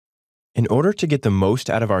In order to get the most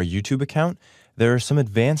out of our YouTube account, there are some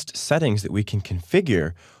advanced settings that we can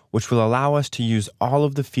configure which will allow us to use all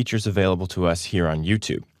of the features available to us here on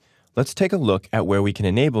YouTube. Let's take a look at where we can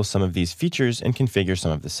enable some of these features and configure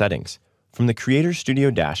some of the settings. From the Creator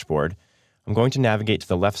Studio dashboard, I'm going to navigate to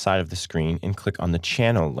the left side of the screen and click on the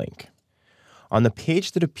channel link. On the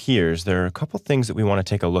page that appears, there are a couple things that we want to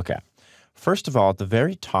take a look at. First of all, at the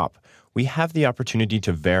very top, we have the opportunity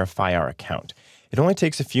to verify our account. It only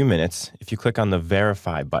takes a few minutes if you click on the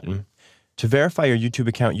Verify button. To verify your YouTube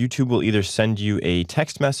account, YouTube will either send you a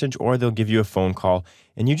text message or they'll give you a phone call,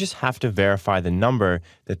 and you just have to verify the number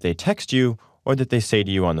that they text you or that they say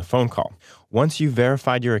to you on the phone call. Once you've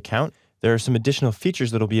verified your account, there are some additional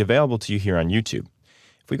features that will be available to you here on YouTube.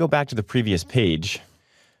 If we go back to the previous page,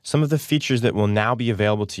 some of the features that will now be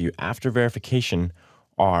available to you after verification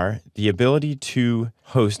are the ability to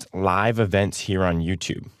host live events here on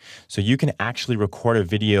YouTube. So you can actually record a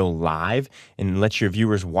video live and let your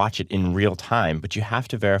viewers watch it in real time, but you have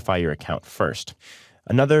to verify your account first.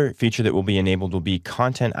 Another feature that will be enabled will be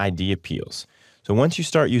content ID appeals. So once you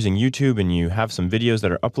start using YouTube and you have some videos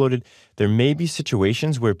that are uploaded, there may be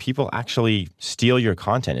situations where people actually steal your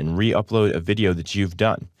content and re-upload a video that you've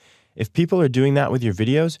done. If people are doing that with your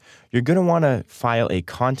videos, you're going to want to file a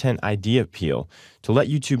content ID appeal to let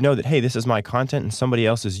YouTube know that, hey, this is my content and somebody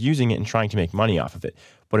else is using it and trying to make money off of it.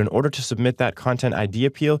 But in order to submit that content ID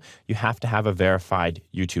appeal, you have to have a verified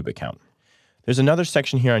YouTube account. There's another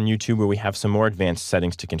section here on YouTube where we have some more advanced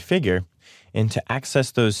settings to configure. And to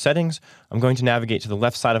access those settings, I'm going to navigate to the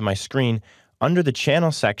left side of my screen under the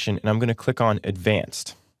channel section, and I'm going to click on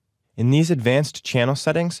Advanced. In these advanced channel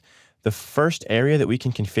settings, the first area that we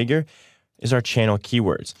can configure is our channel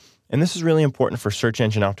keywords. And this is really important for search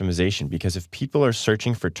engine optimization because if people are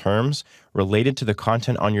searching for terms related to the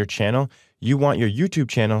content on your channel, you want your YouTube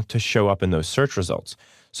channel to show up in those search results.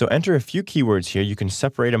 So enter a few keywords here. You can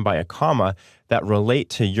separate them by a comma that relate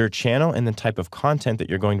to your channel and the type of content that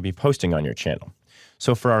you're going to be posting on your channel.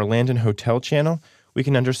 So for our land and hotel channel, we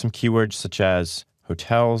can enter some keywords such as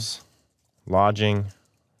hotels, lodging,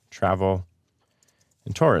 travel,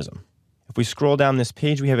 and tourism. If we scroll down this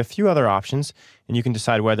page, we have a few other options, and you can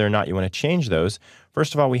decide whether or not you want to change those.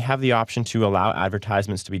 First of all, we have the option to allow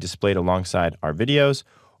advertisements to be displayed alongside our videos,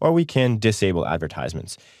 or we can disable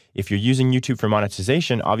advertisements. If you're using YouTube for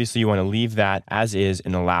monetization, obviously you want to leave that as is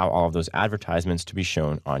and allow all of those advertisements to be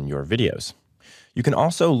shown on your videos. You can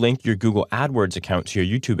also link your Google AdWords account to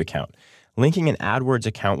your YouTube account. Linking an AdWords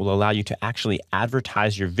account will allow you to actually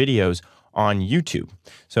advertise your videos on YouTube.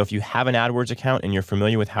 So if you have an AdWords account and you're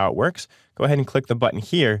familiar with how it works, go ahead and click the button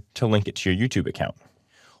here to link it to your YouTube account.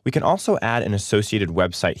 We can also add an associated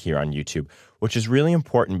website here on YouTube, which is really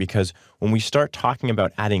important because when we start talking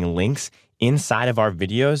about adding links inside of our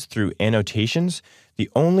videos through annotations, the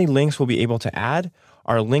only links we'll be able to add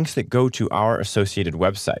are links that go to our associated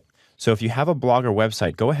website. So if you have a blog or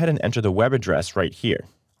website, go ahead and enter the web address right here.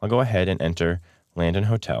 I'll go ahead and enter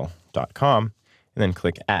landandhotel.com and then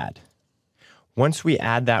click Add. Once we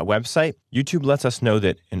add that website, YouTube lets us know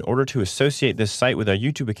that in order to associate this site with our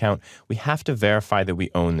YouTube account, we have to verify that we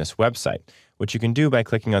own this website, which you can do by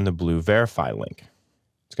clicking on the blue Verify link.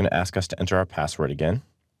 It's going to ask us to enter our password again.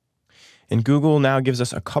 And Google now gives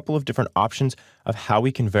us a couple of different options of how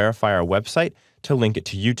we can verify our website to link it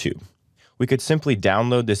to YouTube. We could simply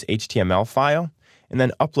download this HTML file and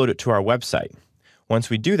then upload it to our website. Once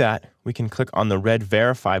we do that, we can click on the red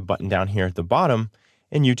Verify button down here at the bottom,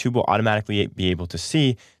 and YouTube will automatically be able to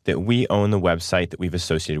see that we own the website that we've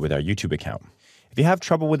associated with our YouTube account. If you have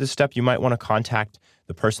trouble with this step, you might want to contact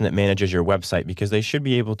the person that manages your website because they should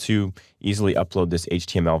be able to easily upload this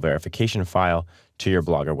HTML verification file to your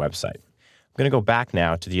blog or website. I'm going to go back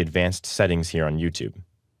now to the advanced settings here on YouTube.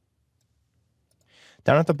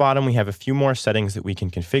 Down at the bottom, we have a few more settings that we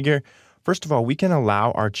can configure. First of all, we can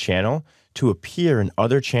allow our channel to appear in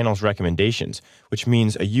other channels' recommendations, which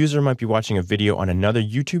means a user might be watching a video on another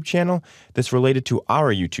YouTube channel that's related to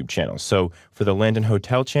our YouTube channel. So for the Land and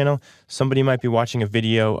Hotel channel, somebody might be watching a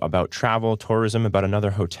video about travel, tourism, about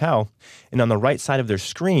another hotel, and on the right side of their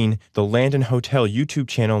screen, the Land and Hotel YouTube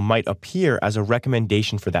channel might appear as a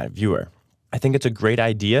recommendation for that viewer. I think it's a great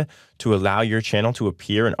idea to allow your channel to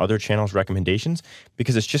appear in other channels' recommendations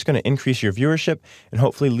because it's just going to increase your viewership and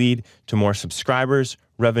hopefully lead to more subscribers,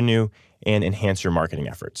 revenue, and enhance your marketing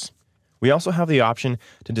efforts. We also have the option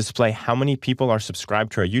to display how many people are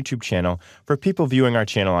subscribed to our YouTube channel for people viewing our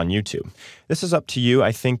channel on YouTube. This is up to you.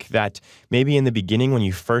 I think that maybe in the beginning when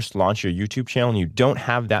you first launch your YouTube channel and you don't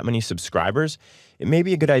have that many subscribers, it may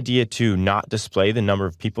be a good idea to not display the number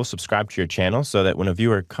of people subscribed to your channel so that when a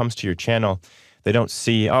viewer comes to your channel, They don't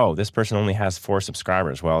see, oh, this person only has 4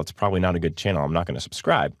 subscribers. Well, it's probably not a good channel. I'm not going to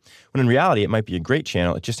subscribe. When in reality, it might be a great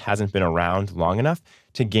channel. It just hasn't been around long enough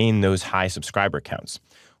to gain those high subscriber counts.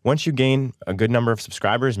 Once you gain a good number of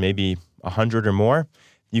subscribers, maybe 100 or more,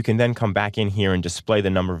 you can then come back in here and display the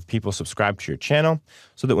number of people subscribed to your channel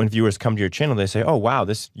so that when viewers come to your channel, they say, oh, wow,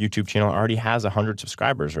 this YouTube channel already has 100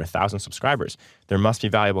 subscribers or 1,000 subscribers. There must be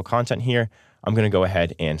valuable content here. I'm going to go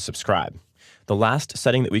ahead and subscribe. The last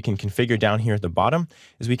setting that we can configure down here at the bottom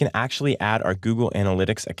is we can actually add our Google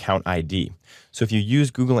Analytics account ID. So if you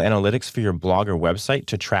use Google Analytics for your blog or website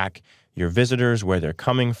to track your visitors, where they're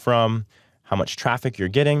coming from, how much traffic you're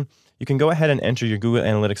getting, you can go ahead and enter your Google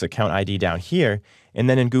Analytics account ID down here. And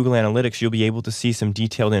then in Google Analytics, you'll be able to see some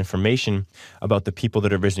detailed information about the people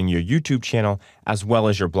that are visiting your YouTube channel as well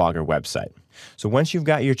as your blog or website. So once you've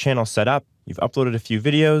got your channel set up, you've uploaded a few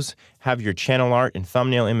videos, have your channel art and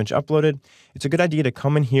thumbnail image uploaded, it's a good idea to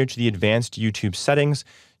come in here to the advanced YouTube settings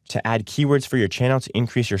to add keywords for your channel to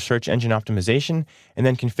increase your search engine optimization, and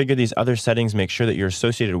then configure these other settings. Make sure that your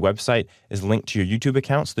associated website is linked to your YouTube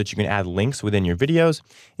account so that you can add links within your videos,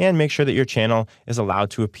 and make sure that your channel is allowed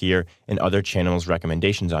to appear in other channels'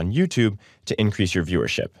 recommendations on YouTube to increase your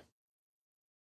viewership.